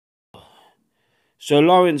So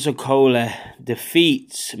Lawrence Okolie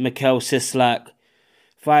defeats Cieslak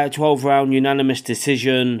via 12-round unanimous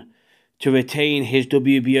decision to retain his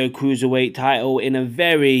WBO Cruiserweight title in a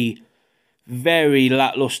very, very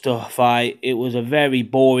lackluster fight. It was a very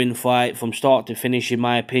boring fight from start to finish, in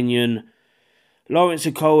my opinion. Lawrence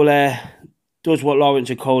Okolie does what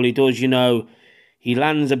Lawrence Okolie does, you know. He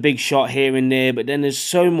lands a big shot here and there, but then there's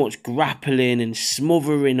so much grappling and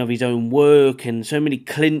smothering of his own work and so many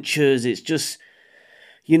clinchers. It's just,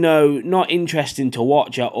 you know, not interesting to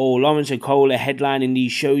watch at all. Lawrence Okolie headlining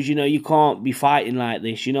these shows, you know, you can't be fighting like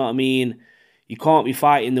this, you know what I mean? You can't be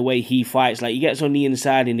fighting the way he fights. Like, he gets on the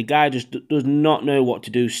inside and the guy just does not know what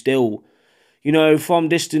to do still. You know, from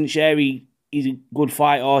distance, yeah, he's a good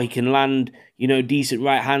fighter. He can land, you know, decent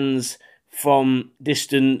right hands from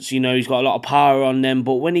distance. You know, he's got a lot of power on them.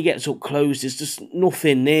 But when he gets up close, there's just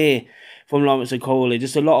nothing there from Lawrence Okolie.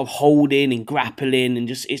 Just a lot of holding and grappling, and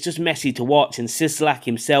it's just messy to watch. And Cieslak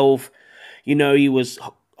himself, you know, he was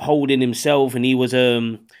holding himself and he was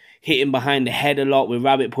hitting behind the head a lot with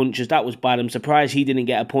rabbit punches. That was bad. I'm surprised he didn't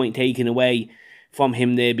get a point taken away from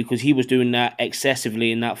him there, because he was doing that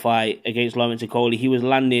excessively in that fight against Lawrence Okolie. He was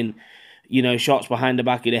landing, you know, shots behind the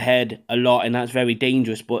back of the head a lot, and that's very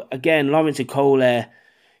dangerous. But again, Lawrence Okolie,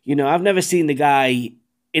 you know, I've never seen the guy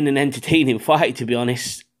in an entertaining fight, to be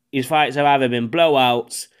honest. His fights have either been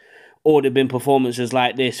blowouts or they've been performances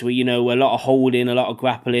like this where, you know, a lot of holding, a lot of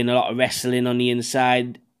grappling, a lot of wrestling on the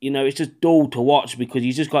inside. You know, it's just dull to watch because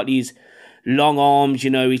he's just got these long arms, you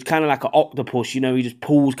know. He's kind of like an octopus, you know. He just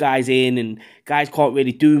pulls guys in and guys can't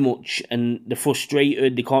really do much, and they're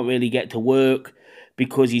frustrated. They can't really get to work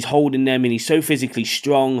because he's holding them, and he's so physically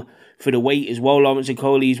strong for the weight as well. Lawrence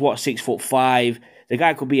Okolie, he's what, 6'5". The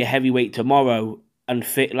guy could be a heavyweight tomorrow and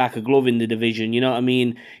fit like a glove in the division, you know what I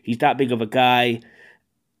mean? He's that big of a guy.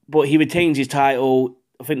 But he retains his title.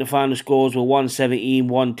 I think the final scores were 117,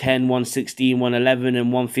 110, 116, 111,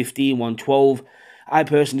 and 115, 112. I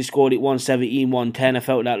personally scored it 117, 110. I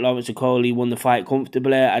felt that Lawrence Okolie won the fight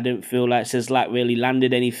comfortably. I didn't feel like Cieslak really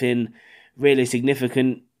landed anything really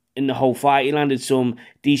significant in the whole fight. He landed some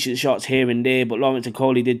decent shots here and there, but Lawrence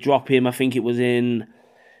Okolie did drop him. I think it was in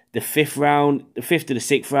the fifth round, the fifth to the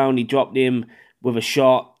sixth round, he dropped him with a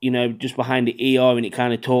shot, you know, just behind the ER, and it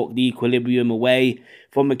kind of took the equilibrium away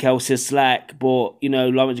from Cieslak. But, you know,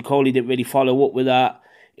 Lawrence Okolie didn't really follow up with that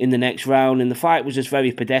in the next round, and the fight was just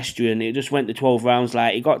very pedestrian. It just went to 12 rounds.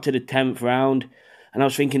 Like, it got to the 10th round, and I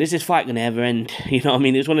was thinking, is this fight going to ever end? You know what I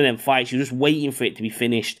mean? It was one of them fights, you're just waiting for it to be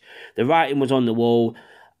finished. The writing was on the wall.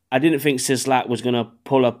 I didn't think Cieslak was going to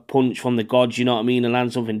pull a punch from the gods, you know what I mean, and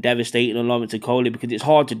land something devastating on Lawrence Okolie, because it's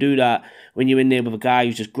hard to do that when you're in there with a guy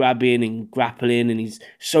who's just grabbing and grappling, and he's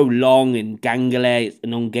so long and gangly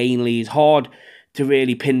and ungainly. It's hard to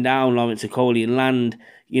really pin down Lawrence Okolie and land,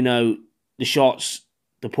 you know, the shots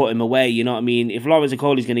to put him away, you know what I mean? If Lawrence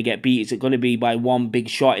Okolie's going to get beat, it's going to be by one big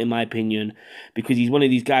shot, in my opinion, because he's one of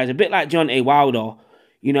these guys, a bit like Deontay Wilder,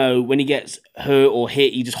 you know, when he gets hurt or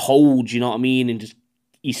hit, he just holds, you know what I mean, and just,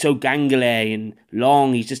 he's so gangly and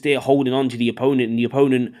long. He's just there holding on to the opponent, and the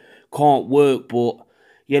opponent can't work. But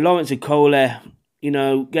yeah, Lawrence Okolie, you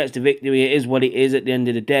know, gets the victory. It is what it is at the end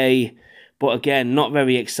of the day. But again, not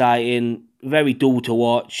very exciting, very dull to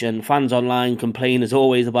watch. And fans online complain, as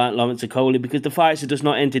always, about Lawrence Okolie because the fights are just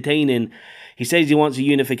not entertaining. He says he wants a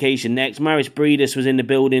unification next. Marius Breedis was in the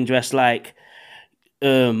building dressed like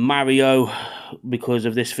Mario, because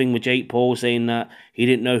of this thing with Jake Paul saying that he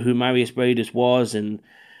didn't know who Marius Breedis was and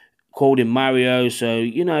called him Mario. So,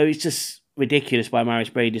 you know, it's just ridiculous by Marius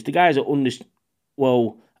Breedis. The guy's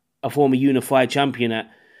a former unified champion at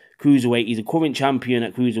Cruiserweight. He's a current champion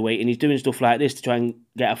at Cruiserweight, and he's doing stuff like this to try and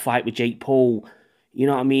get a fight with Jake Paul. You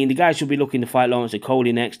know what I mean? The guy should be looking to fight Lawrence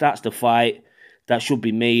Okolie next. That's the fight that should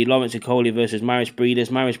be made. Lawrence Okolie versus Marius Breedis.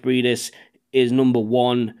 Marius Breedis is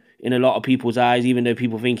 #1 in a lot of people's eyes, even though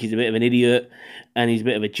people think he's a bit of an idiot and he's a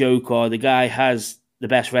bit of a joker. The guy has the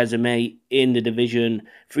best resume in the division,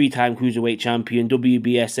 3-time Cruiserweight champion,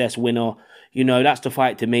 WBSS winner. You know, that's the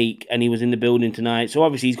fight to make, and he was in the building tonight. So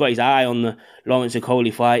obviously he's got his eye on the Lawrence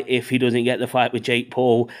Okolie fight if he doesn't get the fight with Jake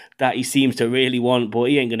Paul that he seems to really want,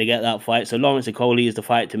 but he ain't going to get that fight. So Lawrence Okolie is the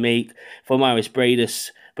fight to make for Marius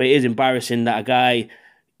Breidis. But it is embarrassing that a guy,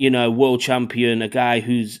 you know, world champion, a guy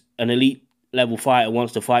who's an elite level fighter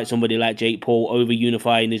wants to fight somebody like Jake Paul over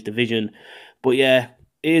unifying his division. But yeah,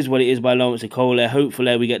 it is what it is by Lawrence Okolie.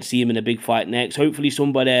 Hopefully we get to see him in a big fight next. Hopefully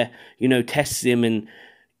somebody, you know, tests him and,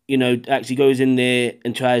 you know, actually goes in there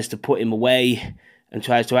and tries to put him away and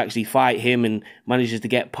tries to actually fight him and manages to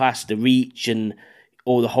get past the reach and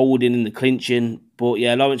all the holding and the clinching. But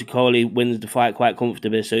yeah, Lawrence Okolie wins the fight quite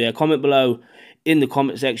comfortably. So yeah, comment below in the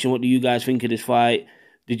comment section, what do you guys think of this fight?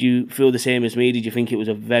 Did you feel the same as me? Did you think it was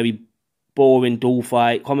a very boring, dull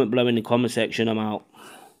fight? Comment below in the comment section. I'm out.